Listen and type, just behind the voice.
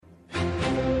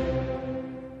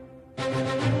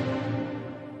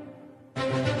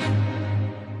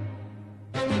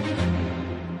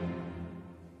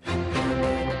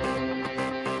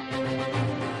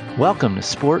Welcome to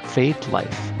Sport, Faith,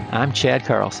 Life. I'm Chad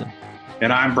Carlson.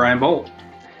 And I'm Brian Bolt.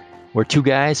 We're two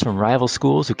guys from rival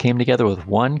schools who came together with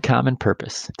one common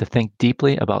purpose: to think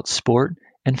deeply about sport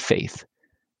and faith.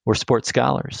 We're sports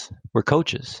scholars, we're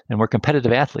coaches, and we're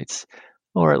competitive athletes,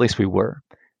 or at least we were.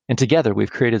 And together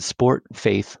we've created Sport,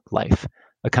 Faith, Life,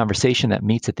 a conversation that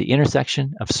meets at the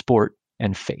intersection of sport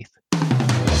and faith.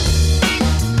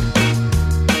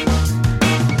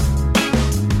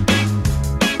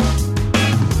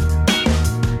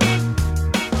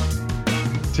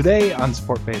 Today on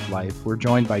Sport, Faith, Life, we're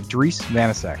joined by Dries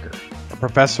Vanasacker, a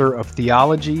professor of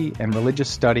theology and religious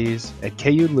studies at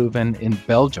KU Leuven in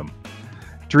Belgium.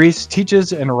 Dries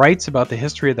teaches and writes about the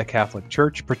history of the Catholic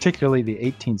Church, particularly the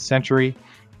 18th century,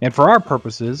 and for our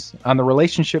purposes, on the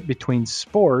relationship between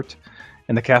sport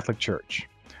and the Catholic Church.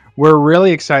 We're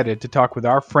really excited to talk with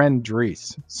our friend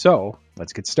Dries. So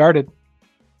let's get started.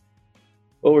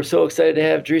 Well, we're so excited to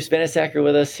have Dries Vanasacker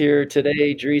with us here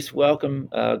today. Dries, welcome.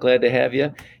 Glad to have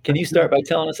you. Can you start by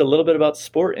telling us a little bit about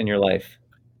sport in your life?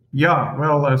 Yeah,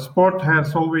 well, sport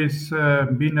has always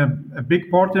been a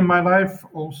big part in my life.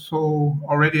 Also,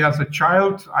 already as a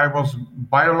child, I was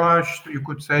biologed. You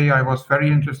could say I was very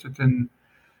interested in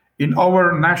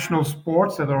our national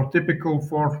sports that are typical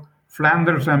for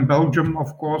Flanders and Belgium,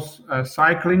 of course,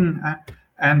 cycling,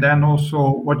 and then also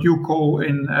what you call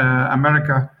in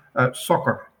America,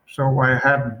 soccer. So I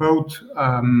had both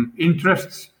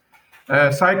interests.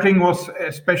 Cycling was,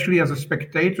 especially as a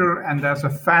spectator and as a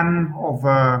fan of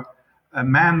a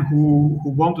man who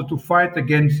wanted to fight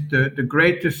against the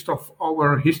greatest of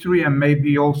our history and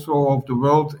maybe also of the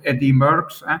world, Eddy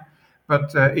Merckx.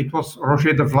 But it was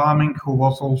Roger de Vlaming, who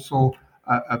was also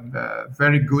a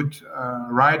very good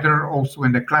rider also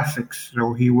in the classics.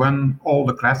 So he won all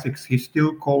the classics. He's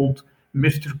still called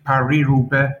Mr.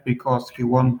 Paris-Roubaix because he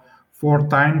won 4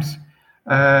 times.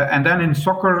 And then in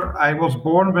soccer, I was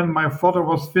born when my father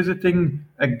was visiting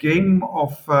a game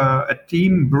of a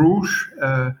team, Bruges,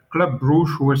 Club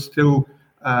Bruges, who is still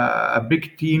a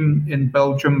big team in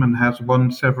Belgium and has won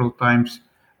several times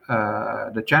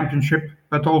the championship.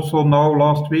 But also now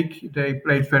last week, they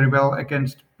played very well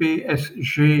against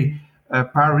PSG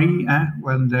Paris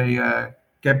when they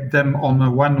kept them on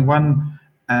a 1-1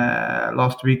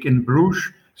 last week in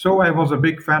Bruges. So I was a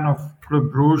big fan of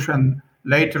Club Bruges, and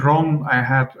later on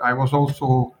I was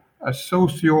also a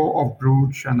socio of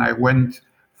Bruges, and I went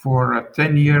for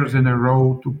 10 years in a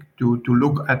row to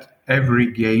look at every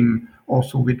game,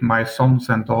 also with my sons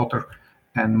and daughter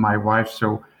and my wife.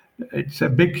 So it's a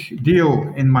big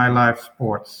deal in my life,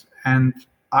 sports. And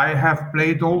I have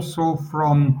played also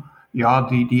from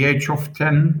the age of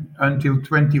 10 until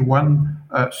 21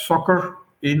 soccer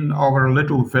in our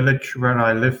little village where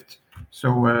I lived.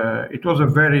 So it was a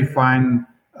very fine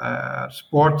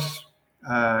sports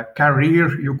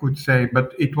career, you could say,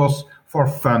 but it was for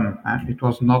fun. It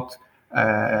was not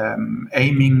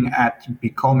aiming at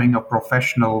becoming a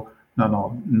professional.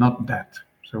 No, not that.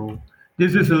 So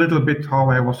this is a little bit how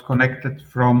I was connected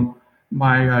from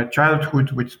my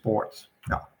childhood with sports.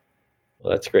 Yeah.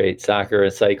 Well, that's great. Soccer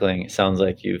and cycling. It sounds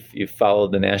like you've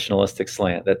followed the nationalistic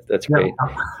slant. That's great.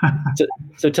 Yeah.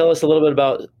 So tell us a little bit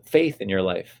about faith in your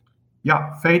life.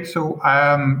 Yeah, faith. So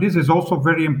this is also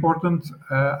very important.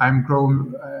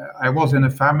 I was in a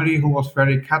family who was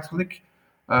very Catholic.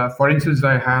 For instance,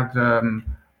 I had an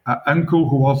uncle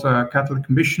who was a Catholic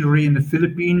missionary in the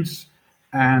Philippines,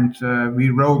 and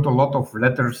we wrote a lot of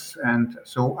letters. And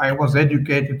so I was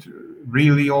educated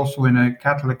really also in a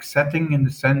Catholic setting, in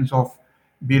the sense of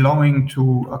belonging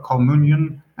to a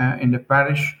communion in the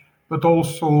parish, but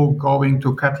also going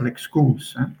to Catholic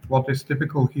schools. What is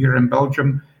typical here in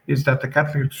Belgium is that the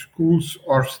Catholic schools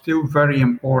are still very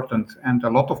important, and a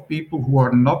lot of people who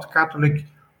are not Catholic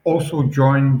also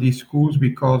join these schools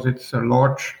because it's a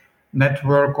large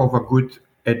network of a good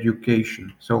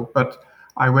education. But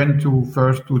I went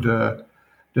first to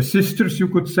the sisters, you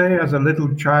could say, as a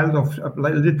little child, a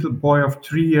little boy of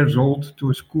 3 years old, to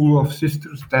a school of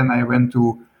sisters. Then I went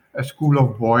to a school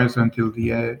of boys until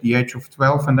the age of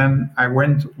 12, and then I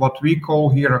went what we call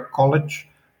here a college,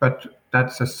 but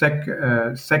that's a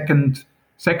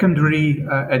secondary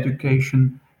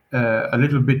education, a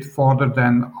little bit farther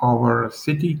than our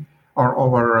city or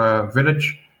our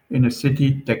village in a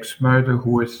city, Dexmuiden,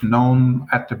 who is known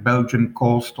at the Belgian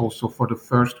coast also for the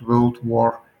First World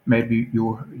War. Maybe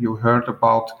you heard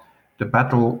about the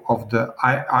Battle of the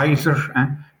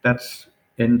Yser, that's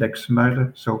in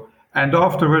Dexmuiden. So, and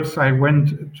afterwards I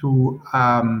went to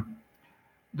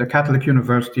the Catholic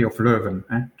University of Leuven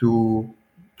to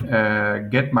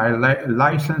get my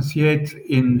licentiate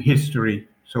in history.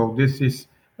 So this is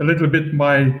a little bit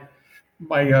my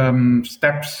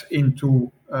steps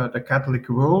into the Catholic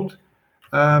world.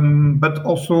 But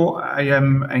also I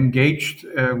am engaged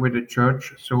with the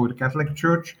church, so the Catholic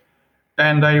Church.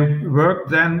 And I worked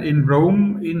then in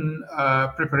Rome in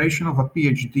preparation of a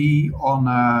PhD on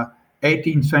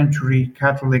 18th century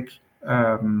Catholic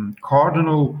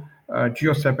Cardinal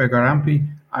Giuseppe Garampi.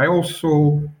 I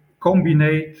also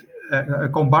combined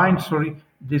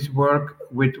this work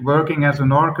with working as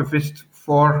an archivist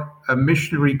for a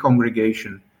missionary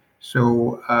congregation.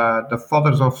 So the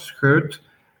Fathers of Scheut,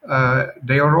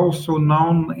 they are also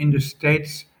known in the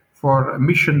States for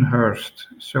Missionhurst.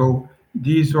 So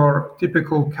these are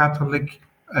typical Catholic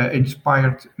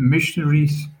inspired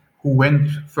missionaries who went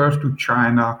first to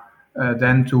China,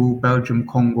 then to Belgium,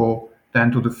 Congo,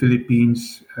 then to the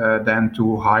Philippines, then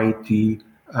to Haiti,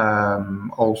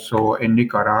 also in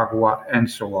Nicaragua, and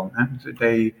so on. And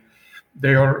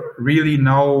they are really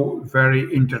now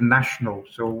very international.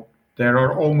 So there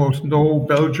are almost no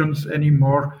Belgians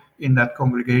anymore in that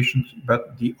congregation,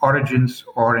 but the origins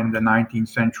are in the 19th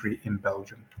century in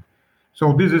Belgium.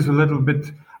 So this is a little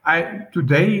bit.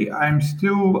 Today I'm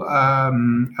still a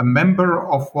member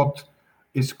of what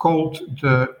is called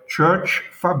the Church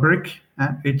Fabric.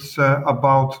 It's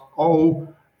about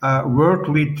all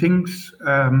worldly things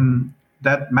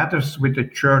that matters with the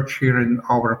church here in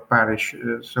our parish.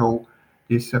 So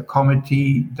it's a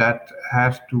committee that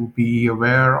has to be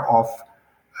aware of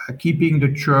keeping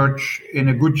the church in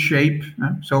a good shape.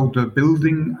 So the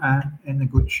building in a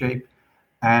good shape.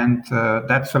 And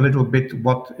that's a little bit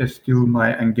what is still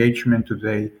my engagement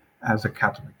today as a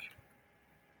Catholic.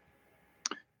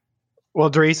 Well,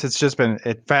 Dries, it's just been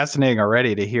fascinating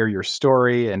already to hear your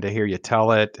story and to hear you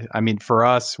tell it. I mean, for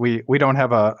us, we don't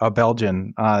have a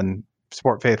Belgian on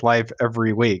Sport Faith Life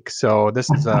every week, so this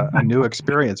is a new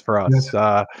experience for us.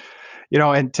 Yes.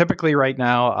 And typically right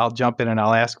now I'll jump in and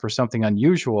I'll ask for something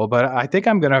unusual, but I think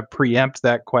I'm going to preempt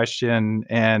that question.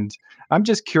 And I'm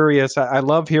just curious. I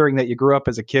love hearing that you grew up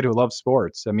as a kid who loves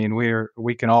sports. I mean,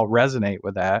 we can all resonate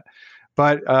with that.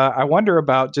 But I wonder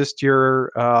about just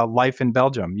your life in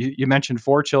Belgium. You mentioned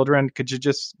 4 children. Could you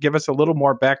just give us a little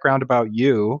more background about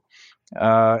you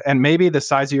and maybe the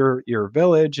size of your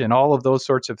village and all of those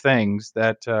sorts of things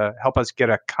that help us get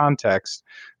a context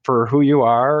for who you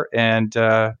are and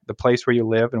the place where you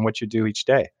live and what you do each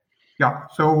day? Yeah,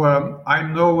 so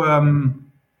I'm now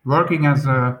working as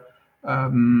a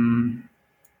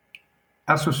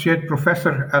associate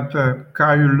professor at the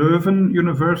KU Leuven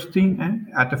University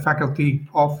at the Faculty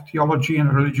of Theology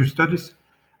and Religious Studies.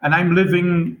 And I'm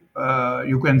living,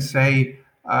 you can say,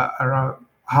 around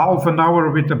half an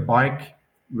hour with a bike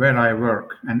where I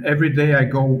work. And every day I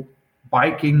go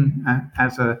biking.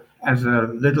 As a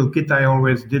little kid, I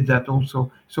always did that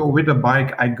also. So with a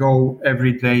bike, I go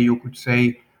every day, you could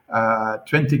say,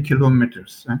 20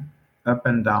 kilometers up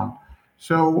and down.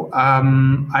 So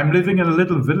I'm living in a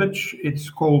little village.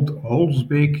 It's called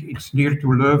Holsbeek. It's near to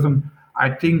Leuven. I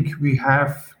think we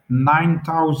have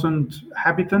 9,000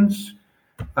 inhabitants.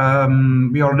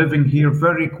 We are living here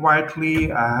very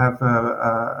quietly. I have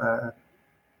a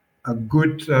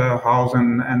good house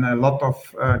and a lot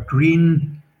of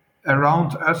green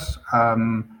around us.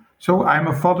 So I'm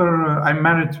a father. I'm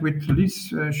married with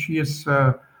Liz. She is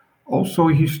also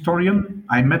a historian.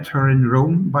 I met her in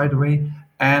Rome, by the way.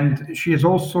 And she is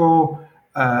also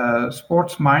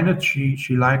sports-minded.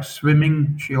 She likes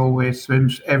swimming. She always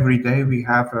swims every day. We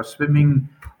have a swimming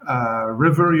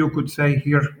river, you could say,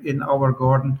 here in our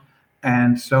garden.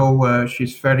 And so she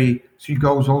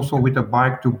goes also with a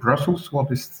bike to Brussels,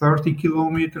 what is 30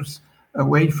 kilometers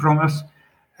away from us.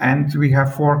 And we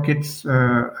have 4 kids.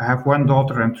 I have 1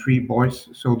 daughter and 3 boys.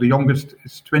 So the youngest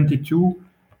is 22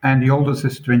 and the oldest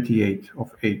is 28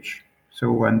 of age.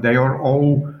 So, and they are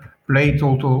all played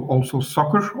also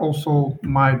soccer, also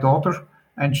my daughter,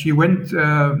 and she went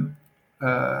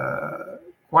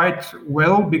quite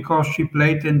well because she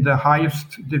played in the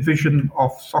highest division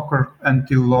of soccer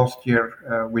until last year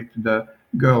with the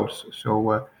girls.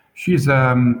 So she's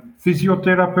a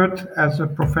physiotherapist as a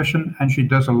profession, and she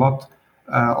does a lot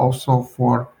also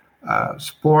for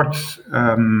sports,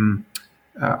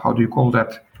 how do you call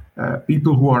that?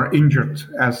 People who are injured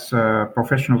as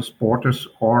professional sporters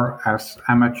or as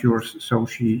amateurs. So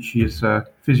she is a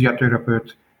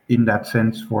physiotherapist in that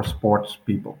sense for sports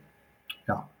people.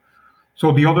 Yeah.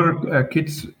 So the other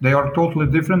kids, they are totally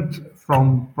different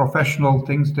from professional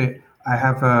things. I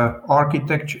have an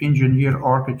architect,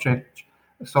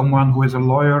 someone who is a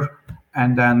lawyer,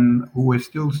 and then who is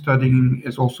still studying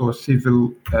is also a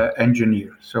civil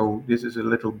engineer. So this is a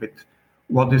little bit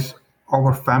what is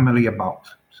our family about.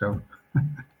 So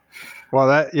Well,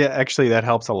 actually, that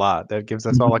helps a lot. That gives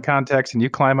us all the context. And you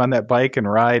climb on that bike and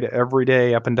ride every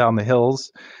day up and down the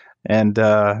hills. And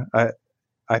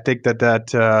I think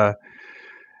that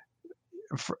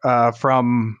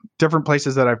from different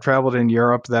places that I've traveled in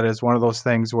Europe, that is one of those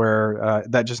things where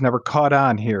that just never caught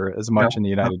on here as much in the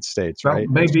United States, well, right?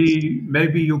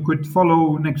 Maybe you could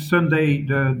follow next Sunday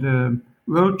the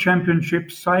World Championship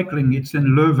cycling. It's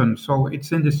in Leuven, so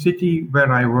it's in the city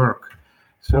where I work.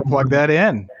 So we'll plug that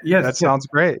in. Yes, that sounds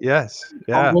great. Yes,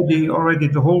 yeah. Already,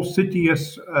 the whole city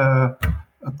is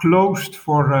closed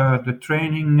for the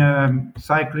training,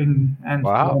 cycling, and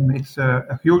wow. It's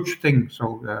a huge thing.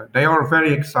 So they are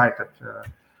very excited.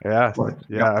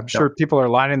 I'm sure people are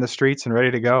lining the streets and ready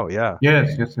to go. Yeah.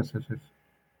 Yes.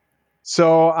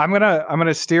 So I'm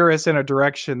gonna steer us in a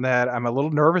direction that I'm a little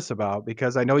nervous about,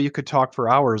 because I know you could talk for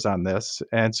hours on this,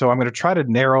 and so I'm going to try to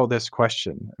narrow this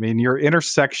question. I mean, your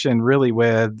intersection really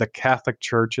with the Catholic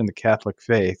Church and the Catholic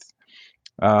faith,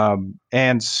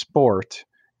 and sport.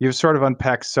 You've sort of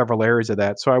unpacked several areas of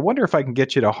that. So I wonder if I can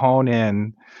get you to hone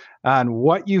in on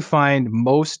what you find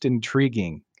most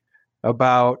intriguing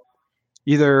about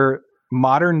either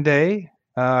modern day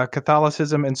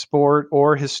Catholicism in sport,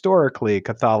 or historically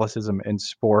Catholicism in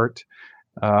sport,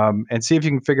 and see if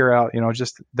you can figure out,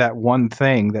 just that one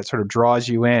thing that sort of draws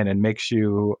you in and makes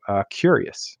you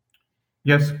curious.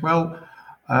 Yes, well,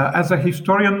 as a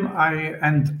historian,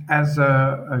 and as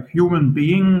a human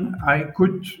being, I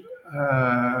could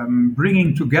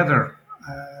bringing together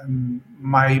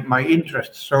my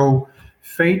interests. So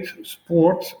faith,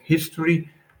 sport, history.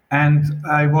 And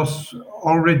I was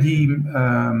already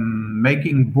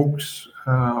making books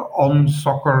on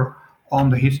soccer, on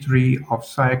the history of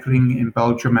cycling in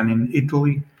Belgium and in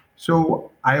Italy. So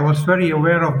I was very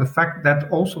aware of the fact that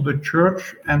also the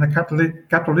church and the Catholic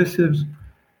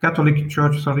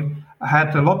Church,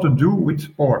 had a lot to do with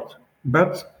sport.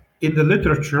 But in the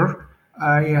literature,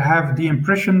 I have the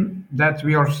impression that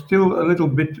we are still a little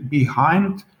bit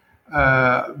behind.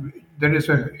 There is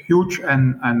a huge,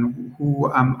 and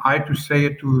who am I to say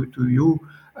it to you,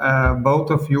 both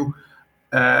of you,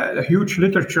 a huge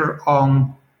literature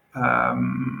on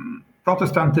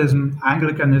Protestantism,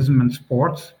 Anglicanism, and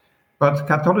sports. But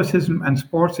Catholicism and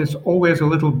sports is always a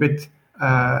little bit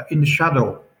in the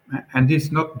shadow. And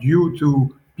it's not due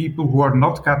to people who are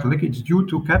not Catholic, it's due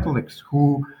to Catholics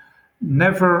who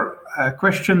never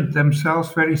questioned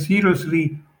themselves very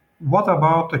seriously. What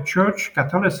about the church,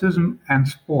 Catholicism, and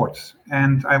sports?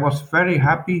 And I was very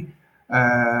happy,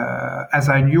 as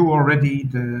I knew already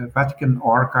the Vatican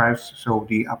archives, so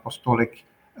the Apostolic,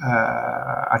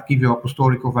 Archivio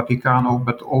Apostolico Vaticano,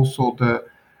 but also the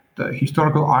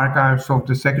historical archives of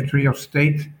the Secretary of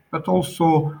State, but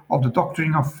also of the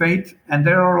Doctrine of Faith. And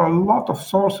there are a lot of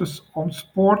sources on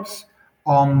sports,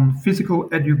 on physical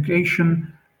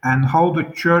education, and how the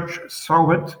church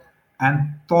saw it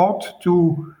and thought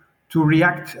to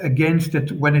react against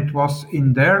it when it was,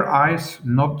 in their eyes,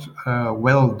 not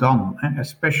well done,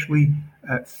 especially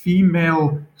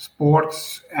female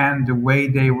sports and the way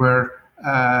they were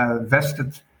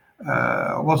vested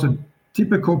was a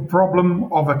typical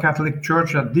problem of a Catholic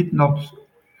Church that did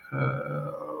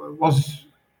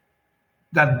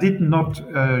not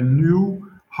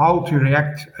knew how to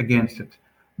react against it.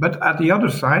 But at the other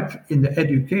side, in the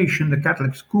education, the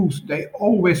Catholic schools, they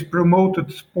always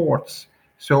promoted sports.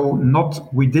 So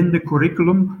not within the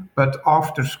curriculum, but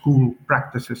after school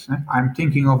practices. I'm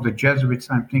thinking of the Jesuits,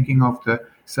 I'm thinking of the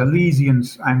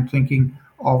Salesians, I'm thinking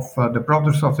of the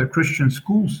Brothers of the Christian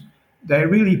Schools. They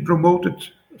really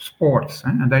promoted sports,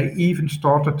 and they even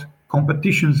started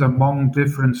competitions among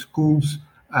different schools.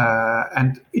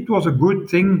 And it was a good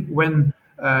thing when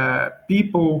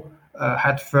people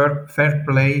had fair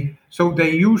play. So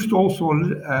they used also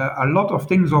a lot of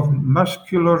things of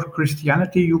muscular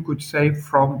Christianity, you could say,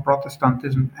 from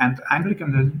Protestantism and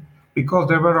Anglicanism, because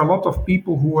there were a lot of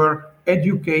people who were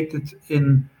educated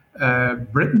in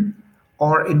Britain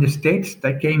or in the States.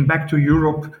 They came back to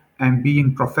Europe and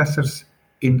being professors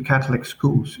in Catholic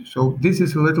schools. So this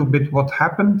is a little bit what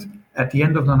happened at the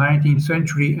end of the 19th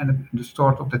century and the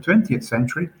start of the 20th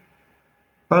century.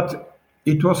 But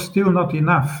it was still not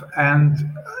enough. And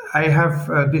I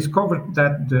have discovered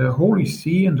that the Holy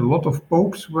See and a lot of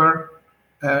popes were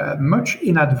much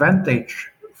in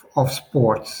advantage of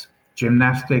sports,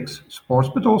 gymnastics, sports,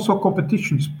 but also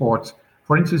competition sports.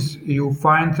 For instance, you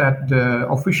find that the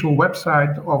official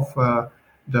website of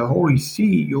the Holy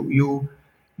See,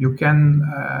 you can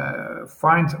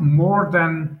find more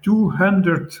than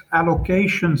 200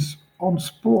 allocations on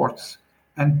sports,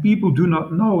 and people do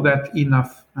not know that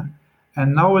enough.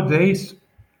 And nowadays,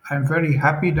 I'm very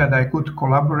happy that I could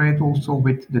collaborate also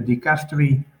with the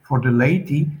Dicastery for the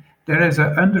laity. There is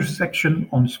an undersection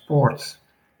on sports,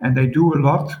 and they do a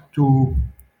lot to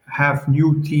have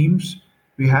new teams.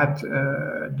 We had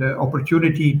the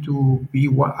opportunity to be,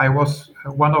 I was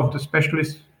one of the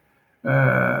specialists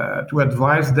to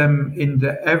advise them in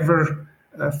the ever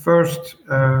first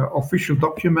official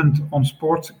document on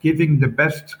sports, Giving the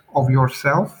Best of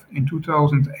Yourself in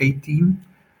 2018.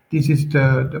 This is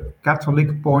the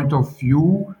Catholic point of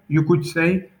view, you could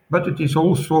say, but it is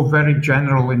also very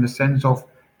general in the sense of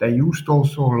they used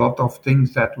also a lot of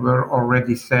things that were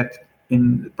already said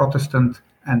in Protestant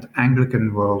and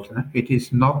Anglican world. It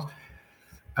is not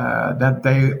that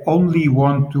they only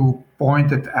want to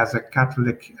point it as a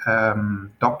Catholic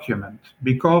document,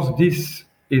 because this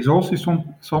is also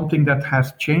something that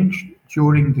has changed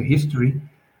during the history.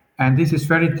 And this is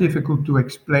very difficult to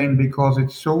explain because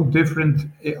it's so different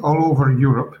all over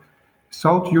Europe.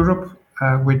 South Europe,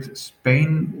 with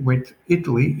Spain, with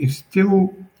Italy, is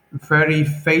still very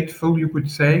faithful, you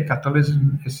could say.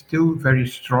 Catholicism is still very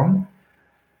strong.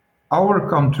 Our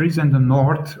countries in the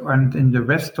north and in the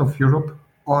west of Europe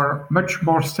are much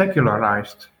more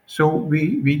secularized. So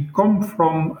we come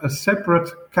from a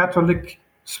separate Catholic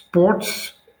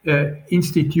sports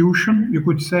institution, you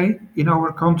could say, in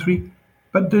our country.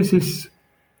 But this is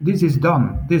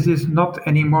done. This is not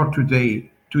anymore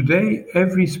today. Today,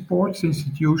 every sports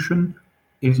institution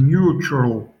is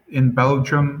neutral in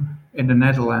Belgium, in the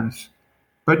Netherlands.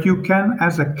 But you can,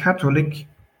 as a Catholic,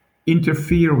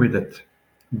 interfere with it.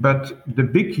 But the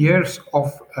big years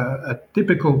of a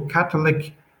typical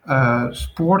Catholic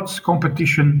sports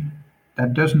competition,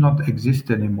 that does not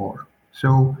exist anymore.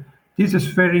 So this is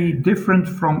very different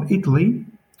from Italy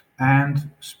and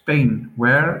Spain,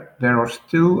 where there are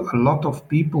still a lot of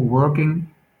people working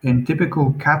in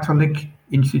typical Catholic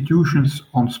institutions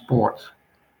on sport.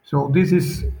 So this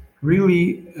is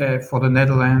really for the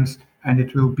Netherlands, and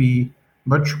it will be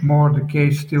much more the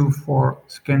case still for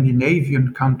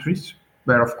Scandinavian countries,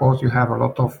 where of course you have a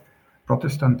lot of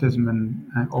Protestantism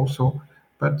and also,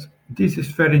 but this is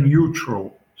very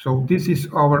neutral. So this is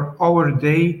our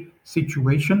day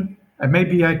situation. And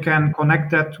maybe I can connect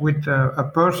that with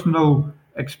a personal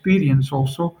experience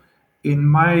also. In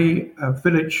my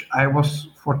village, I was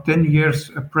for 10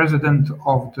 years a president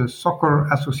of the soccer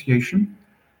association.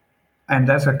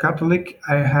 And as a Catholic,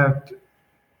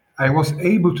 I was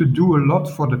able to do a lot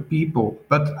for the people,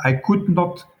 but I could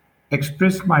not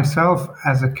express myself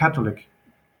as a Catholic.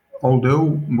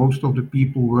 Although most of the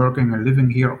people working and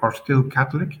living here are still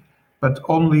Catholic, but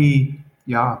only,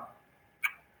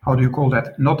 how do you call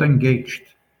that? Not engaged.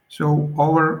 So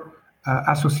our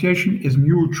association is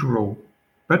neutral,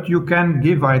 but you can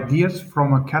give ideas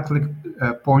from a Catholic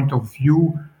point of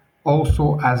view,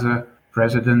 also as a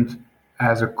president,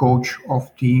 as a coach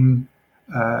of team,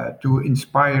 to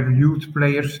inspire youth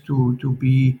players to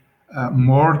be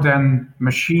more than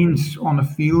machines on a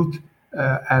field,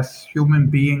 as human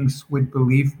beings with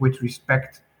belief, with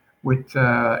respect, with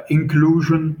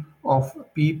inclusion of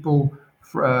people,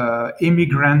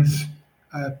 immigrants,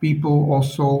 people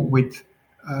also with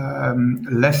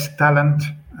less talent,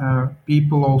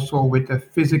 people also with a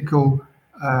physical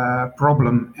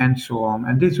problem, and so on.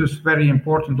 And this was very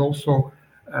important also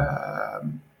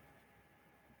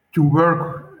to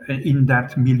work in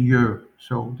that milieu.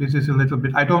 So this is a little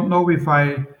bit, I don't know if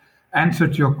I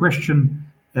answered your question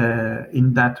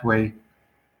in that way.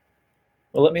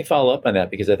 Well, let me follow up on that,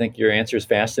 because I think your answer is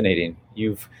fascinating.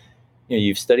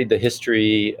 You've studied the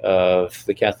history of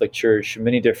the Catholic Church in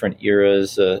many different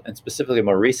eras, and specifically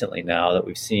more recently now that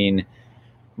we've seen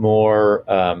more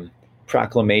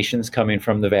proclamations coming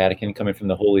from the Vatican, coming from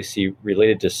the Holy See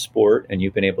related to sport, and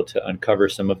you've been able to uncover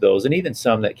some of those, and even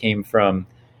some that came from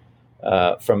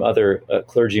other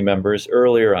clergy members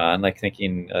earlier on, like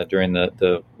thinking during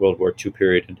the World War II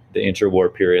period, the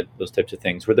interwar period, those types of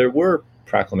things, where there were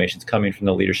proclamations coming from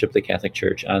the leadership of the Catholic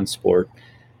Church on sport.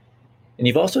 And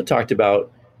you've also talked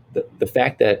about the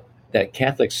fact that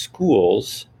Catholic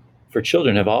schools for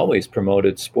children have always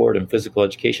promoted sport and physical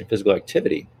education, physical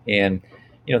activity. And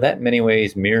that in many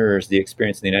ways mirrors the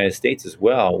experience in the United States as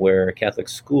well, where Catholic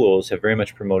schools have very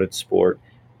much promoted sport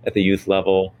at the youth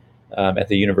level, at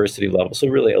the university level. So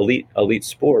really elite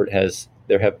sport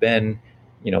there have been,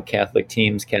 Catholic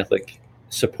teams, Catholic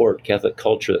support, Catholic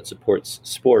culture that supports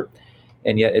sport.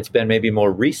 And yet it's been maybe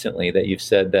more recently that you've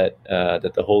said that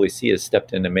the Holy See has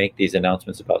stepped in to make these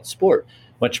announcements about sport.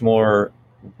 Much more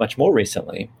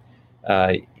recently,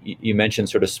 you mentioned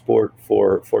sort of sport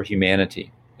for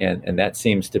humanity. And that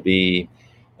seems to be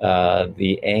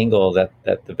the angle that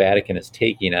the Vatican is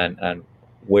taking on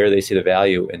where they see the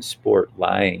value in sport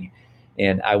lying.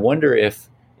 And I wonder if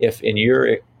in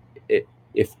your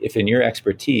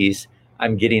expertise,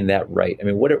 I'm getting that right. I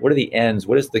mean, what are the ends?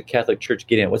 What is the Catholic Church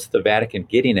getting at? What's the Vatican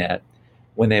getting at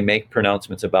when they make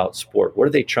pronouncements about sport? What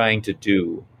are they trying to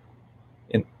do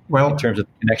in terms of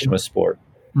connection with sport?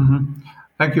 Mm-hmm.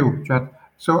 Thank you, Chad.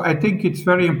 So I think it's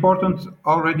very important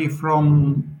already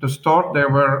from the start. There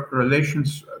were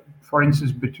relations, for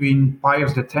instance, between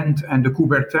Pius X and the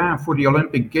Coubertin for the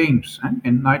Olympic Games.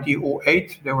 In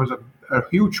 1908, there was a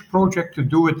huge project to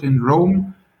do it in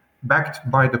Rome, backed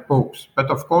by the popes.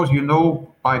 But of course,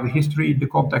 by the history, the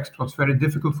context was very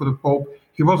difficult for the Pope.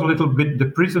 He was a little bit the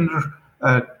prisoner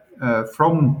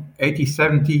from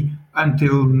 1870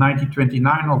 until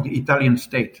 1929 of the Italian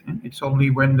state. It's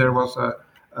only when there was a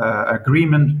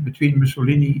agreement between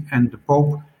Mussolini and the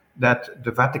Pope that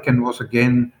the Vatican was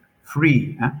again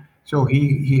free. So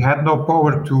he had no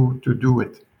power to do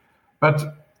it.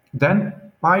 But then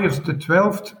Pius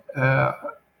XII,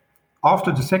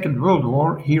 after the Second World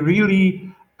War, he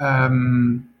really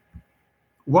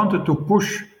wanted to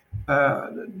push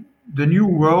the new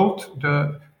world,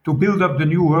 to build up the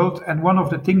new world. And one of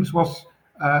the things was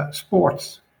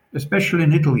sports, especially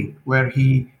in Italy, where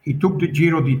he took the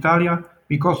Giro d'Italia,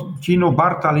 because Gino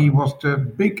Bartali was the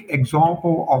big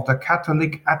example of the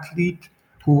Catholic athlete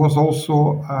who was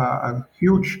also a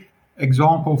huge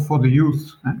example for the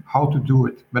youth, how to do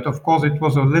it. But of course, it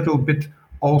was a little bit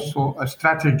also a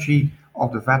strategy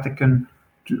of the Vatican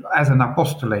as an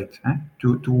apostolate,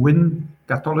 to win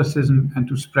Catholicism and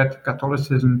to spread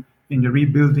Catholicism in the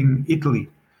rebuilding Italy.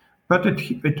 But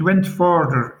it went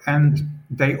further, and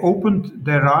they opened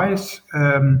their eyes,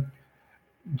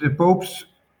 the popes,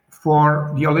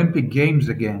 for the Olympic Games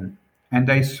again. And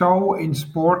they saw in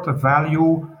sport a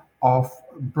value of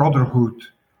brotherhood,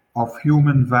 of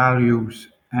human values,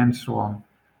 and so on.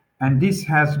 And this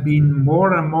has been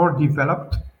more and more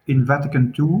developed in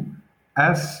Vatican II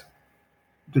as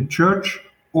the Church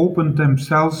opened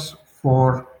themselves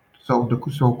for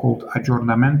the so-called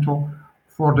aggiornamento,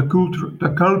 for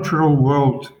the cultural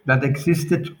world that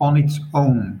existed on its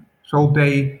own. So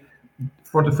they,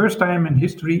 for the first time in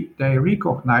history, they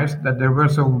recognized that there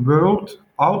was a world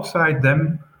outside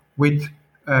them with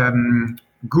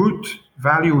good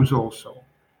values also.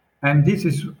 And this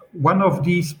is one of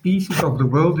these pieces of the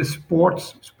world is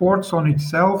sports. Sports on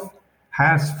itself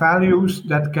has values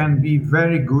that can be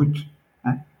very good.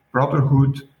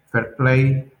 Brotherhood, fair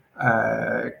play,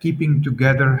 keeping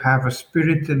together, have a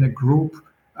spirit in a group,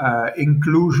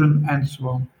 inclusion, and so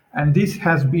on. And this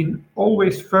has been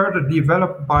always further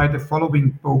developed by the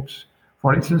following popes.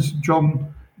 For instance,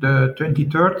 John the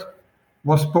 23rd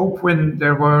was pope when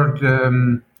there were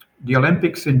the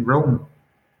Olympics in Rome.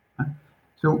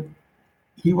 So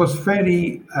he was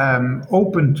very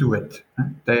open to it.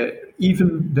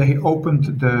 They opened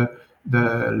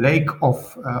the lake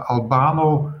of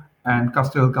Albano and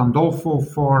Castel Gandolfo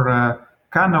for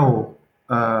canoe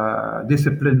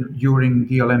discipline during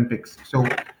the Olympics. So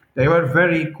they were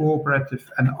very cooperative.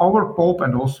 And our Pope,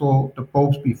 and also the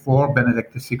popes before,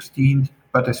 Benedict XVI,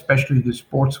 but especially the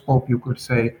sports Pope, you could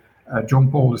say, John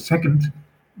Paul II,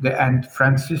 and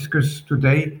Franciscus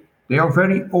today, they are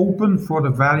very open for the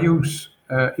values,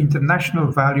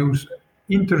 international values,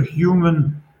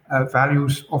 interhuman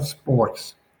values of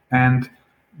sports. And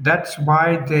that's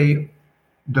why the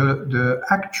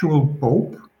actual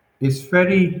Pope is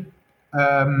very,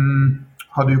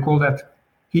 how do you call that?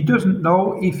 He doesn't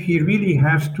know if he really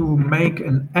has to make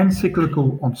an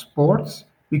encyclical on sports,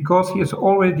 because he is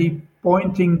already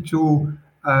pointing to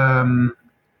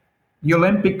the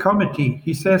Olympic Committee.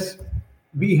 He says,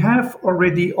 we have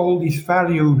already all these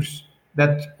values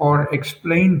that are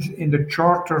explained in the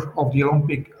charter of the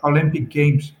Olympic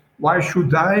Games. Why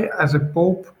should I, as a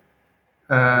Pope,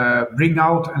 bring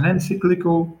out an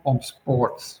encyclical on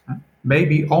sports?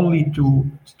 Maybe only to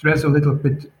stress a little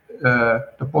bit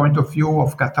the point of view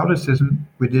of Catholicism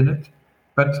within it.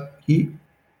 But he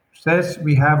says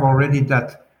we have already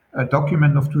that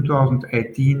document of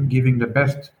 2018, giving the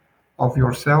best of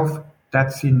yourself.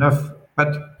 That's enough.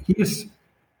 But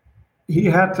he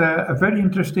had a very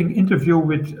interesting interview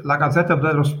with La Gazzetta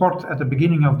dello Sport at the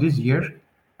beginning of this year.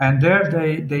 And there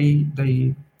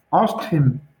they asked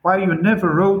him why you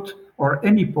never wrote, or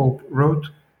any Pope wrote,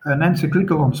 an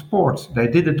encyclical on sports. They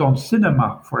did it on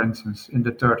cinema, for instance, in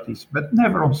the 30s, but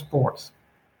never on sports.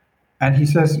 And he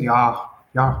says, yeah,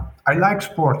 I like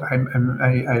sport.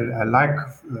 I like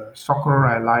soccer,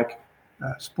 I like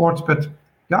sports, but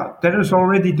yeah, there is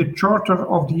already the charter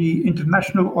of the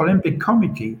International Olympic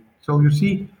Committee. So you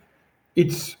see,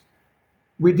 it's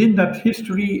within that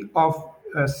history of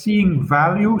seeing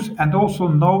values and also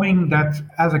knowing that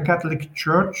as a Catholic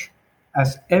Church,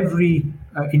 as every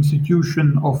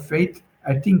institution of faith,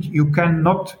 I think you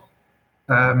cannot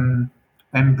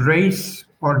embrace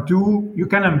or do, you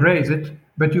can embrace it,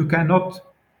 but you cannot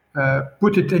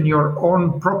put it in your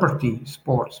own property,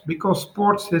 sports, because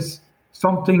sports is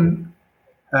something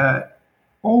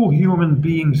all human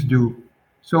beings do.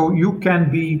 So you can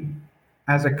be,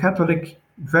 as a Catholic,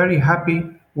 very happy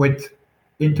with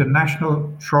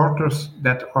international charters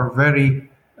that are very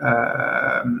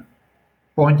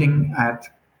pointing at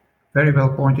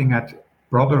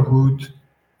brotherhood,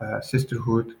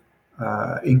 sisterhood,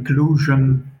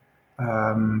 inclusion,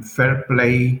 fair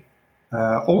play.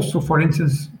 Also, for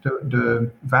instance,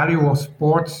 the value of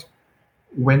sports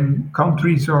when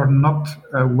countries are not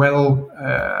well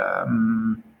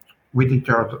with each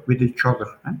other.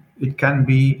 It can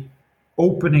be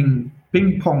opening.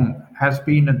 Ping pong has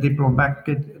been a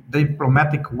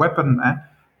diplomatic weapon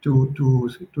to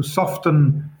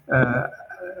soften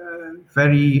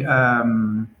very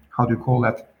how do you call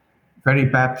that? Very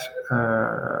bad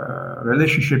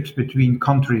relationships between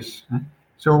countries.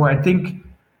 So I think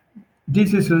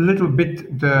this is a little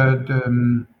bit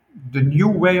the new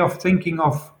way of thinking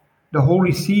of the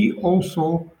Holy See.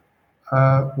 Also,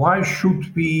 why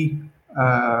should we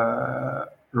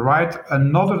write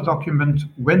another document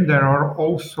when there are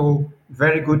also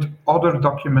very good other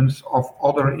documents of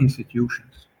other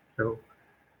institutions? So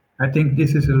I think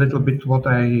this is a little bit what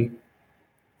I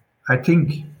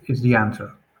think is the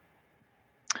answer.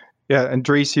 Yeah, and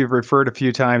Dries, you've referred a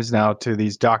few times now to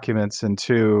these documents and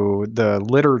to the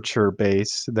literature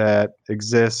base that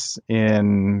exists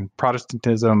in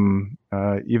Protestantism,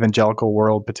 evangelical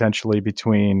world, potentially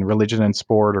between religion and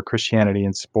sport or Christianity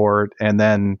and sport, and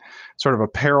then sort of a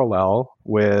parallel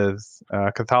with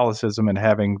Catholicism and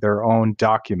having their own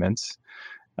documents.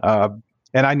 And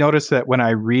I notice that when I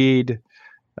read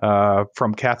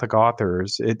from Catholic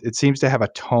authors, it seems to have a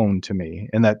tone to me,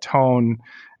 and that tone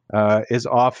is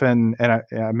often, and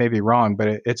I may be wrong,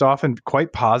 but it's often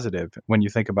quite positive when you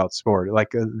think about sport,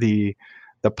 like the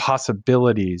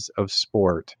possibilities of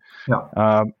sport.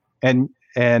 Yeah. And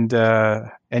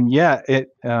yet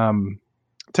it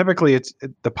typically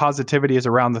the positivity is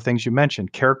around the things you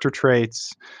mentioned: character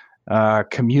traits,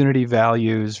 community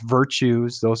values,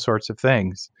 virtues, those sorts of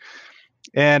things.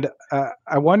 And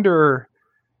I wonder,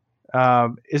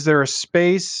 is there a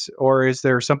space, or is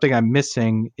there something I'm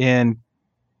missing in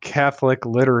Catholic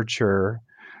literature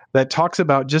that talks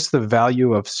about just the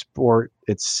value of sport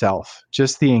itself,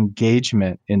 just the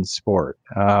engagement in sport,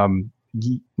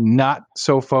 not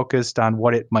so focused on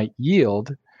what it might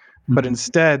yield, but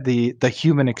instead the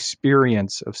human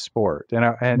experience of sport?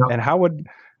 And how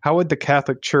would the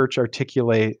Catholic Church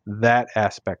articulate that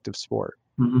aspect of sport?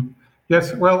 Mm-hmm.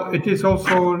 Yes, well, it is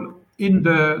also in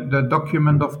the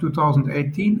document of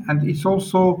 2018, and it's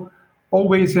also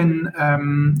always in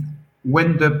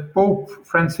when the Pope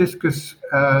Franciscus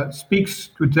speaks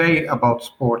today about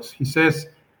sports. He says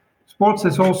sports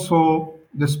is also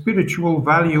the spiritual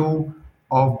value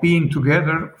of being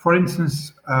together. For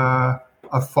instance, a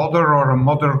father or a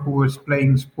mother who is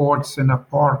playing sports in a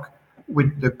park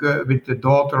with the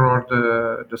daughter or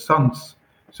the sons.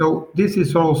 So this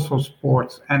is also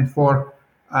sports. And for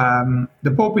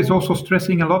the Pope is also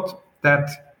stressing a lot that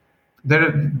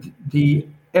the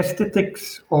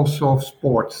aesthetics also of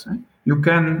sports. You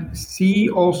can see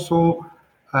also,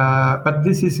 but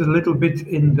this is a little bit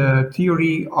in the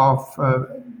theory of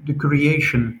the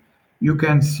creation. You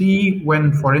can see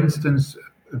when, for instance,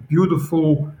 a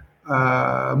beautiful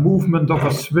movement of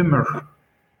a swimmer,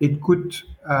 it could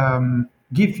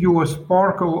give you a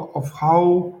sparkle of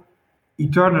how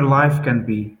eternal life can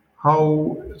be,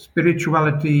 how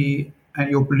spirituality and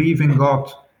your belief in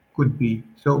God could be.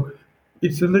 So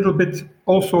it's a little bit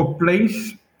also a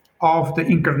place of the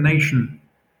incarnation.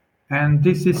 And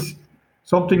this is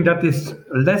something that is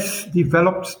less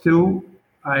developed still,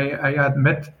 I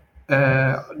admit.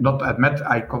 I'm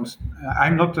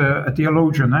not a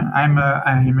theologian, I'm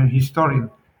a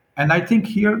historian. And I think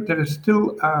here there is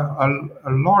still a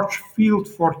large field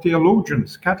for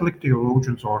theologians, Catholic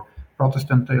theologians or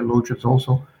Protestant theologians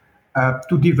also,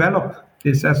 to develop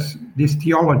this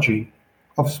theology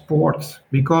of sports,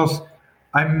 because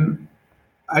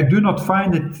I do not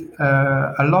find it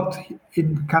a lot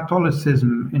in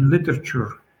Catholicism, in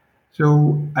literature.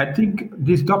 So I think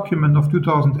this document of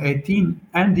 2018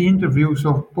 and the interviews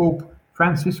of Pope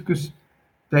Franciscus,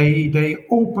 they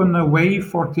open a way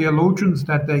for theologians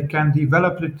that they can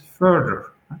develop it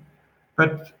further.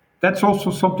 But that's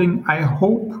also something I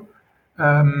hope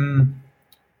that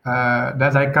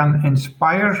I can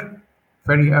inspire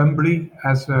very humbly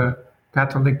as a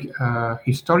Catholic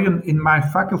historian in my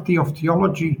faculty of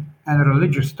theology and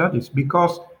religious studies,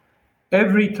 because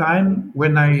every time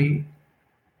when I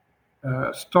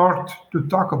start to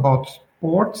talk about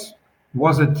sports,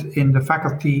 was it in the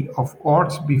faculty of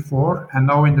arts before and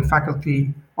now in the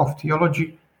faculty of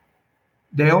theology,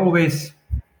 they always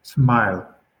smile.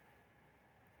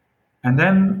 And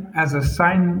then as a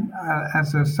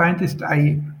scientist,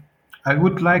 I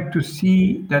would like to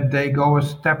see that they go a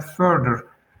step further.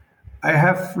 I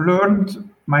have learned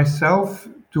myself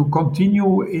to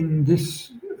continue in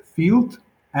this field,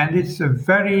 and it's a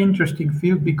very interesting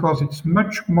field because it's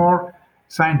much more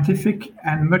scientific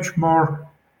and much more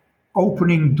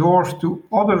opening doors to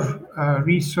other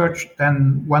research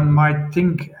than one might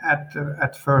think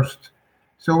at first.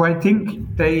 So I think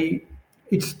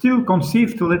it's still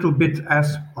conceived a little bit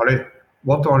as,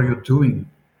 what are you doing?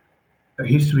 A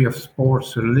history of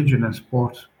sports, religion and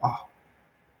sports.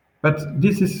 But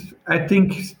this is, I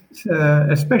think,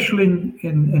 especially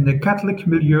in the Catholic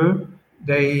milieu,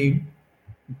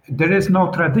 there is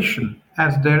no tradition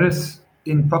as there is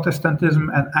in Protestantism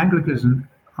and Anglicanism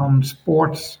on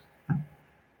sports.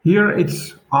 Here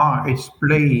it's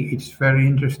play, it's very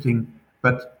interesting,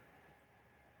 but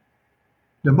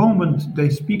the moment they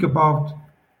speak about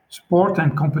sport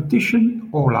and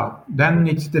competition, then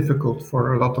it's difficult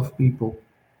for a lot of people.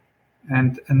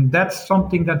 And that's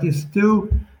something that is still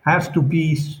has to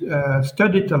be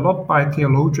studied a lot by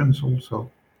theologians also.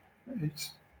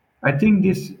 I think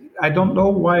this, I don't know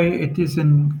why it is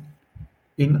in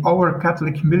our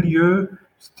Catholic milieu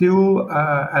still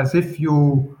as if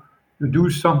you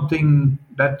do something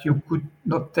that you could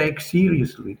not take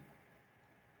seriously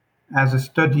as a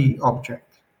study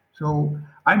object. So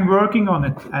I'm working on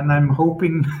it, and I'm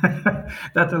hoping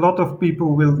that a lot of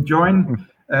people will join.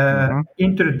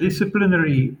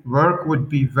 Interdisciplinary work would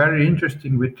be very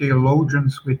interesting with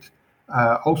theologians, with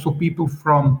also people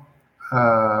from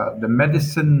the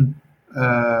medicine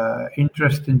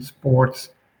interest in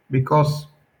sports, because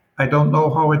I don't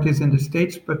know how it is in the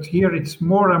States, but here it's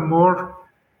more and more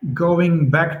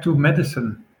going back to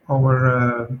medicine,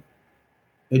 our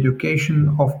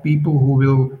education of people who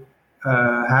will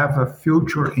have a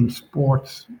future in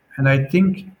sports. And I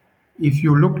think if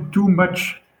you look too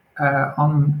much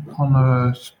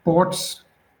on sports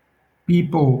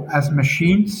people as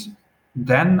machines,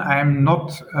 then I'm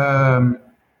not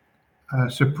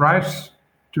surprised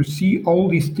to see all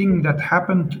these things that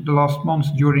happened the last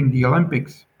months during the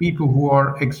Olympics. People who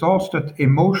are exhausted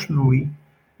emotionally,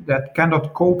 that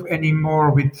cannot cope anymore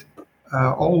with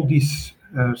all this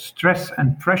stress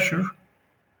and pressure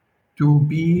to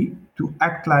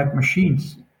act like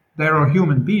machines. They are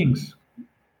human beings.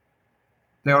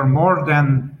 They are more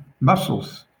than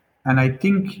muscles. And I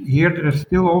think here there is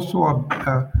still also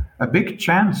a big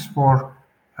chance for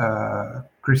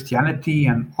Christianity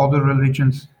and other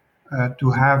religions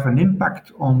to have an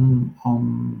impact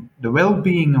on the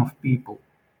well-being of people.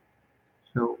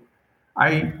 So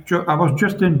I was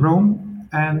just in Rome,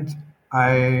 and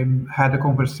I had a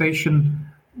conversation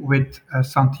with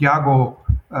Santiago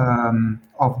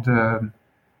of the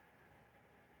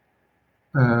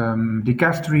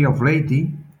Dicastery of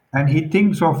Laity, and he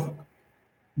thinks of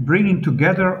bringing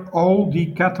together all the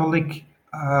Catholic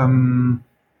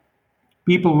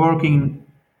people working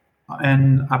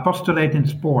in apostolate in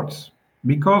sports,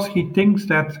 because he thinks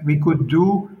that we could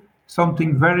do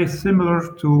something very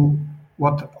similar to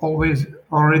what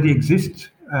already exists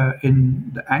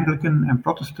in the Anglican and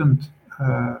Protestant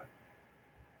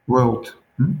world.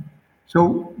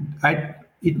 So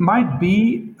it might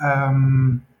be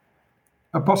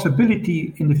a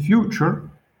possibility in the future,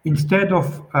 instead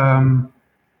of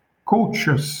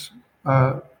coaches,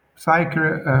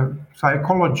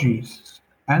 psychologists,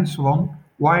 and so on,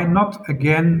 why not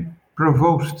again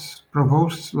provosts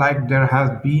like there has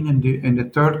been in the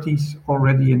 30s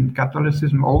already in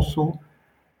Catholicism also,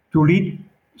 to lead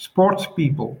sports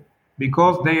people,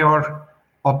 because they are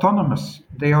autonomous.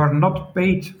 They are not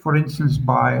paid, for instance,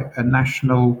 by a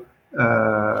national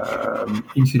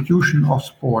institution of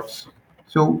sports.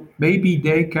 So maybe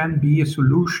they can be a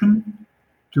solution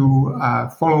to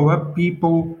follow up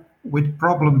people with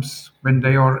problems when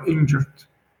they are injured,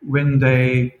 when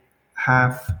they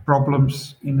have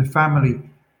problems in the family,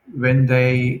 when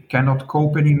they cannot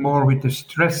cope anymore with the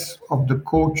stress of the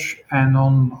coach and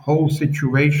on whole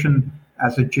situation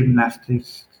as a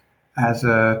gymnastist, as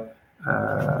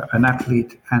an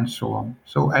athlete, and so on.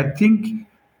 So I think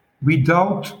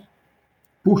without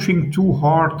pushing too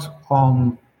hard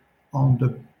on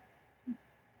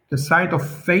the side of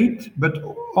faith, but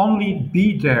only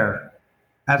be there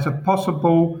as a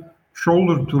possible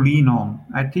shoulder to lean on.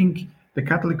 I think the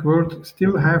Catholic world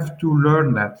still have to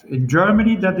learn that. In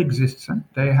Germany, that exists.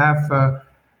 They have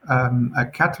a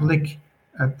Catholic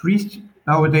priest.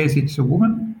 Nowadays, it's a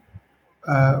woman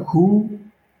who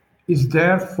is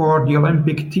there for the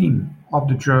Olympic team of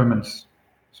the Germans.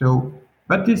 So,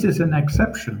 but this is an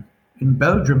exception. In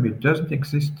Belgium, it doesn't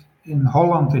exist. In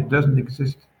Holland, it doesn't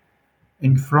exist.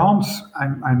 In France,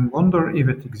 I wonder if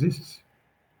it exists.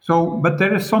 So, but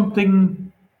there is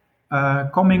something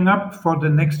coming up for the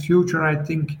next future, I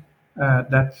think,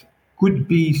 that could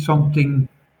be something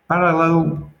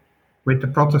parallel with the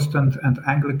Protestant and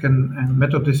Anglican and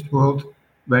Methodist world,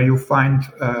 where you find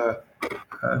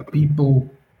people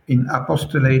in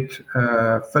apostolate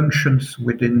functions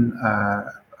within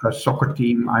a soccer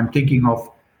team. I'm thinking of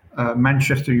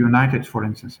Manchester United, for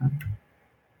instance.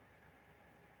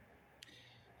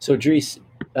 So, Dries,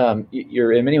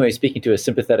 you're in many ways speaking to a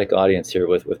sympathetic audience here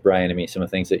with Brian and me, some of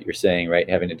the things that you're saying, right,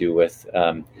 having to do with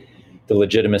the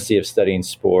legitimacy of studying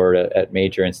sport at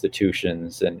major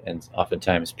institutions, and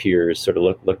oftentimes peers sort of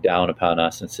look down upon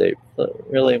us and say,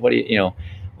 really, what do you,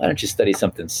 why don't you study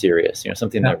something serious,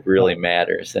 something that really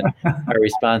matters? And our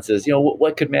response is,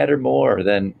 what could matter more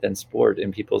than sport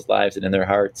in people's lives and in their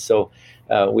hearts? So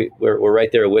we're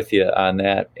right there with you on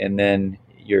that. And then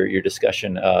your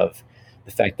discussion of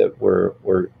the fact that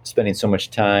we're spending so much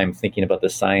time thinking about the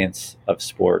science of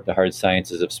sport, the hard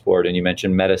sciences of sport. And you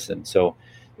mentioned medicine. So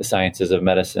the sciences of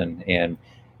medicine and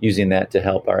using that to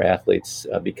help our athletes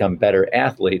become better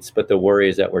athletes. But the worry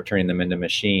is that we're turning them into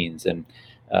machines. And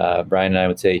Brian and I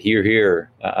would say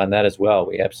here on that as well.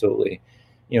 We absolutely,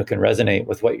 can resonate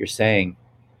with what you're saying.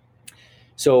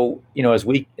 So, as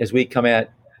we come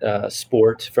at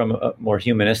sport from a more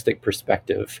humanistic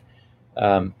perspective,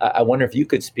 I wonder if you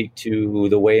could speak to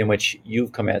the way in which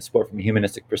you've come at sport from a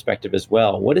humanistic perspective as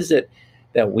well. What is it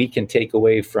that we can take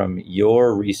away from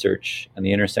your research on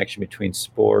the intersection between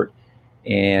sport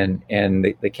and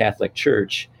the Catholic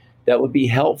Church that would be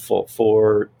helpful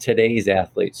for today's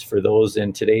athletes, for those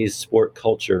in today's sport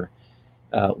culture?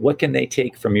 What can they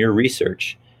take from your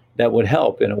research that would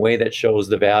help in a way that shows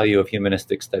the value of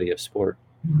humanistic study of sport?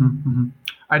 Mm-hmm.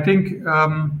 I think,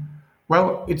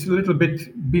 well, it's a little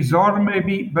bit bizarre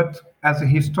maybe, but as a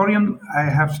historian, I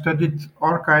have studied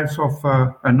archives of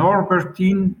a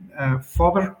Norbertine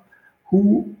father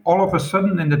who all of a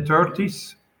sudden in the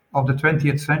 30s of the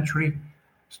 20th century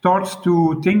starts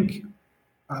to think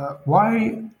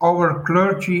why our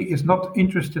clergy is not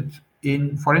interested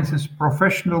in, for instance,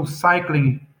 professional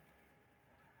cycling,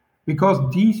 because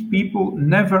these people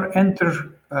never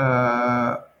enter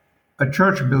a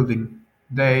church building.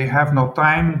 They have no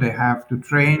time, they have to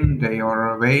train, they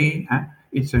are away.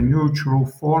 It's a neutral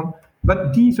form.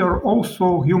 But these are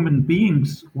also human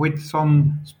beings with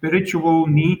some spiritual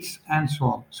needs and so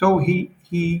on. So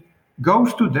he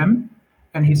goes to them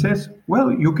and he says,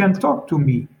 well, you can talk to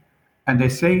me. And they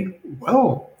say,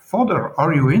 well, Father,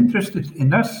 are you interested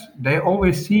in us? They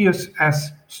always see us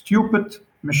as stupid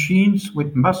machines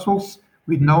with muscles,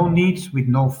 with no needs, with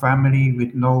no family,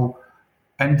 with no...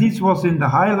 And this was in the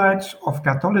highlights of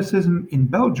Catholicism in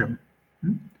Belgium.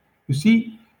 You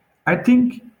see, I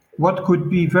think what could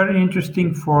be very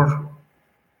interesting for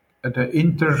the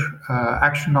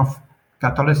interaction of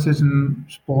Catholicism,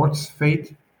 sports,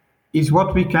 faith, is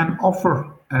what we can offer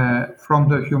from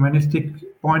the humanistic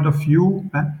point of view,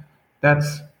 that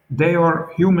they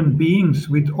are human beings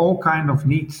with all kinds of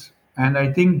needs. And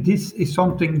I think this is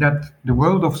something that the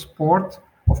world of sport,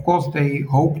 of course, they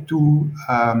hope to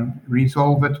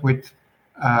resolve it with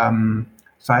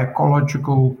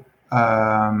psychological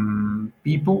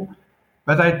people.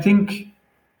 But I think,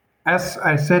 as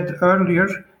I said earlier,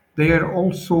 they are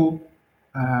also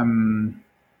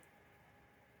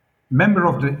member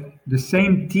of the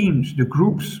same teams, the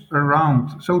groups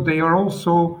around. So they are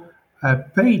also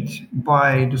paid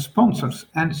by the sponsors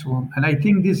and so on. And I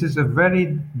think this is a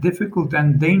very difficult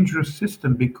and dangerous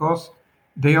system, because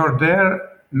they are there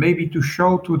maybe to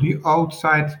show to the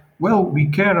outside, well, we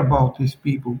care about these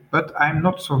people, but I'm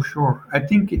not so sure. I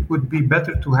think it would be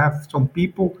better to have some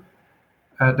people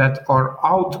that are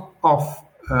out of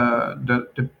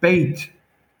the paid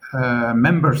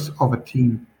members of a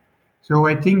team. So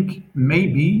I think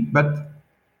maybe, but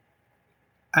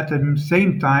at the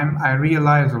same time, I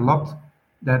realize a lot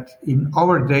that in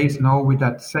our days now, with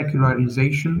that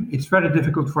secularization, it's very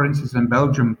difficult, for instance, in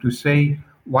Belgium, to say,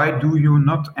 why do you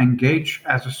not engage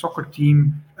as a soccer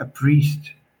team a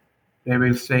priest? They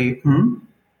will say,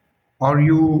 are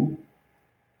you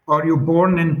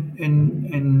born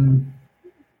in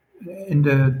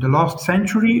the last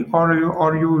century, or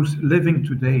are you living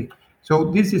today?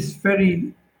 So this is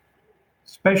very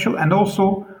special. And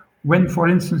also, when, for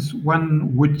instance,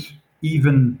 one would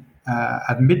even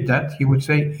admit that, he would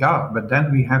say, yeah, but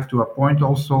then we have to appoint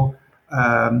also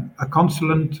a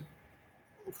consulate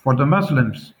for the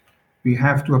Muslims. We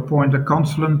have to appoint a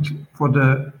consulate for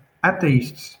the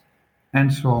atheists,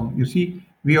 and so on. You see,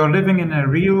 we are living in a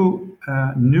real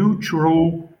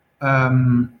neutral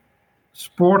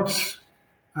sports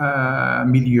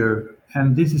milieu,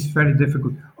 and this is very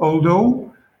difficult.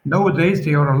 Although nowadays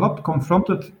they are a lot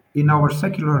confronted in our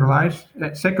secularized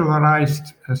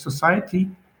society,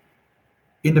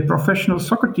 in the professional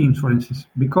soccer teams, for instance,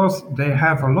 because they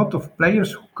have a lot of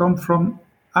players who come from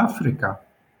Africa,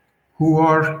 who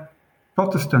are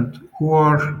Protestant, who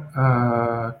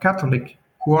are Catholic,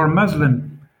 who are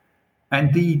Muslim. And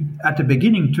at the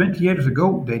beginning, 20 years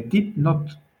ago, they did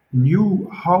not knew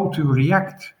how to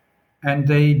react. And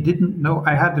they didn't know.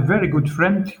 I had a very good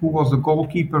friend who was the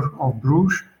goalkeeper of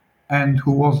Bruges and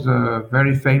who was the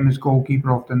very famous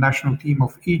goalkeeper of the national team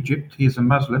of Egypt. He is a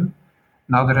Muslim,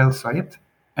 Nader El Sayed.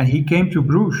 And he came to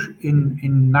Bruges in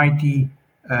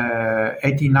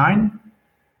 1989,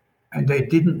 and they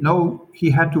didn't know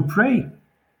he had to pray.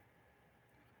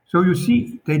 So you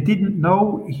see, they didn't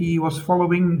know he was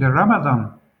following the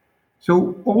Ramadan.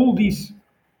 So all these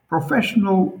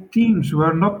professional teams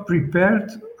were not prepared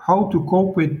how to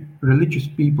cope with religious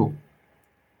people.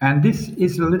 And this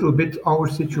is a little bit our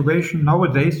situation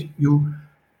nowadays.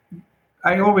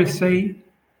 I always say,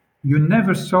 you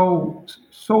never saw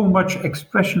so much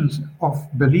expressions of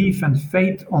belief and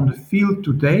faith on the field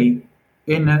today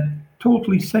in a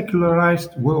totally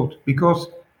secularized world, because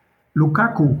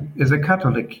Lukaku is a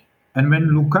Catholic, and when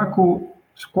Lukaku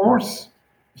scores,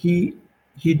 he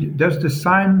does the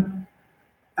sign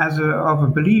of a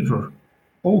believer.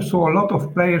 Also, a lot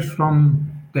of players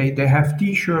they have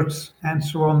T-shirts and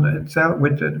so on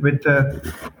with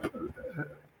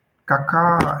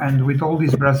Kaká and with all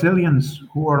these Brazilians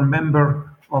who are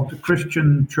member of the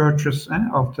Christian churches,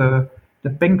 of the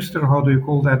Pinkster, how do you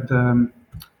call that,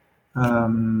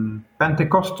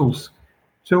 Pentecostals.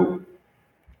 So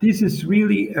this is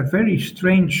really a very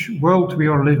strange world we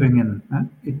are living in.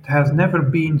 It has never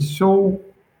been so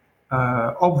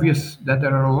obvious that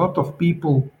there are a lot of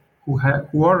people who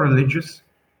are religious,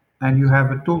 and you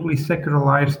have a totally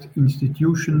secularized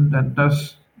institution that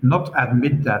does not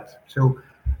admit that. So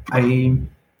I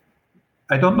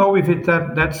don't know if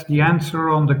that's the answer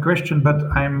on the question, but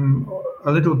I'm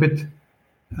a little bit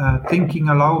thinking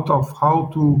aloud of how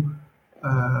to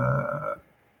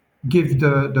give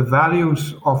the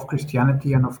values of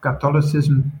Christianity and of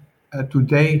Catholicism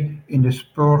today in the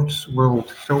sports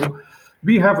world. So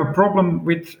we have a problem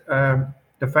with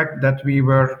the fact that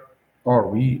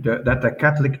that the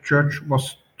Catholic Church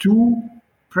was too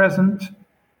present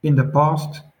in the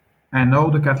past, and now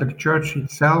the Catholic Church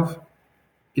itself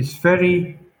is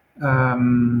very,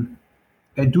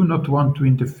 they do not want to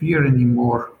interfere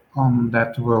anymore on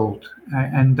that world.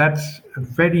 And that's a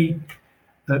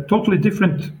totally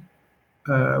different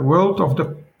world of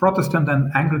the Protestant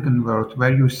and Anglican world,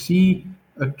 where you see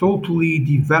a totally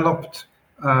developed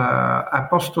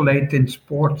apostolate in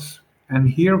sports. And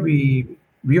here we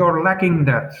are lacking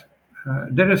that.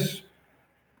 There is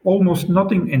almost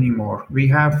nothing anymore. We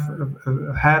have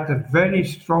had a very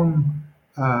strong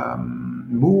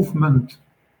movement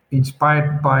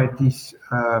inspired by this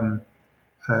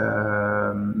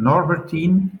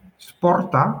Norbertine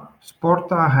Sporta.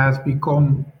 Sporta has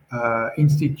become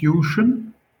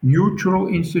neutral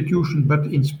institution, but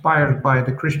inspired by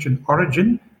the Christian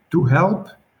origin, to help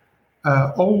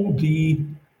all the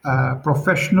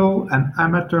professional and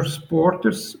amateur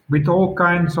sporters with all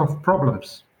kinds of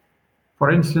problems. For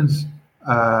instance,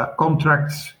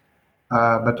 contracts,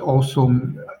 but also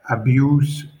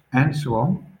abuse and so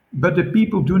on. But the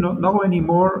people do not know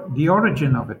anymore the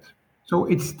origin of it. So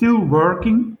it's still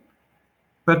working,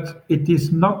 but it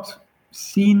is not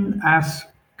seen as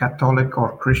Catholic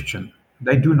or Christian.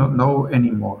 They do not know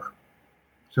anymore.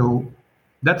 So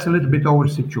that's a little bit our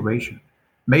situation.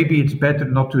 Maybe it's better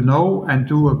not to know and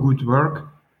do a good work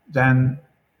than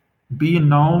being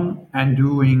known and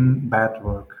doing bad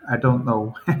work. I don't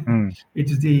know.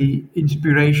 It's the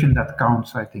inspiration that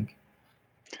counts, I think.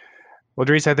 Well,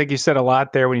 Dries, I think you said a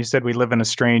lot there when you said we live in a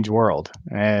strange world,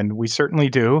 and we certainly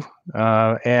do.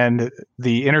 And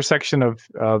the intersection of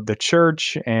the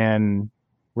church and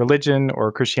religion,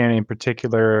 or Christianity in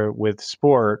particular, with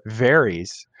sport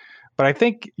varies. But I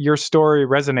think your story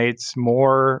resonates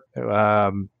more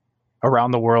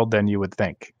around the world than you would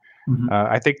think.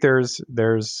 I think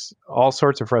there's all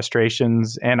sorts of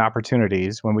frustrations and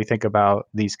opportunities when we think about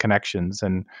these connections.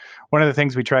 And one of the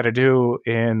things we try to do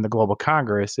in the Global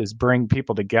Congress is bring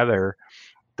people together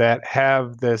that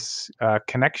have this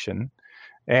connection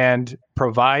and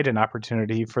provide an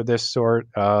opportunity for this sort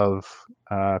of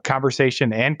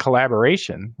conversation and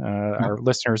collaboration. Our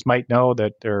listeners might know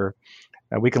that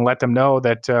we can let them know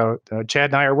that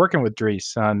Chad and I are working with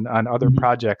Dries on other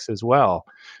projects as well.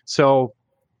 So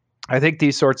I think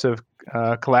these sorts of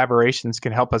collaborations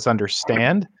can help us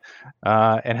understand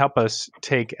and help us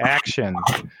take action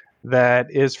that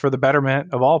is for the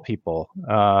betterment of all people.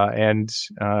 And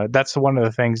that's one of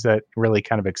the things that really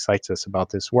kind of excites us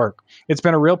about this work. It's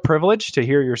been a real privilege to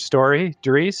hear your story,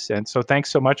 Dries. And so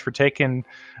thanks so much for taking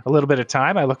a little bit of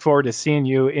time. I look forward to seeing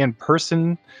you in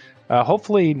person,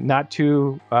 hopefully not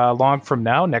too long from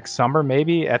now, next summer,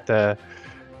 maybe at the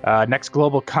next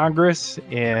Global Congress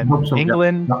in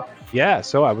England. Yeah,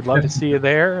 so I would love to see you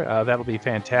there. That'll be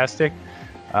fantastic.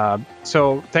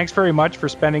 So thanks very much for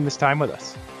spending this time with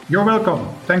us. You're welcome.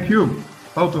 Thank you,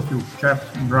 both of you, Chad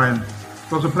and Brian.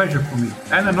 It was a pleasure for me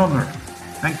and an honor.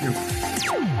 Thank you.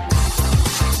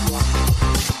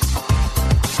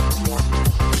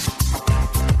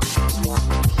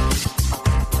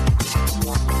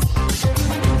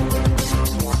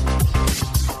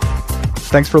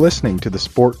 Thanks for listening to the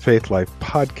Sport Faith Life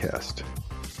podcast.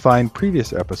 Find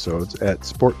previous episodes at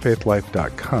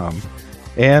sportfaithlife.com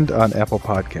and on Apple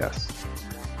Podcasts.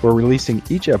 We're releasing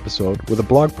each episode with a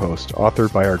blog post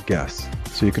authored by our guests,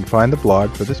 so you can find the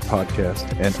blog for this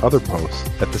podcast and other posts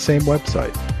at the same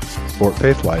website,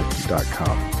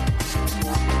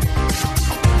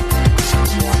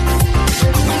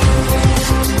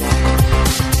 sportfaithlife.com.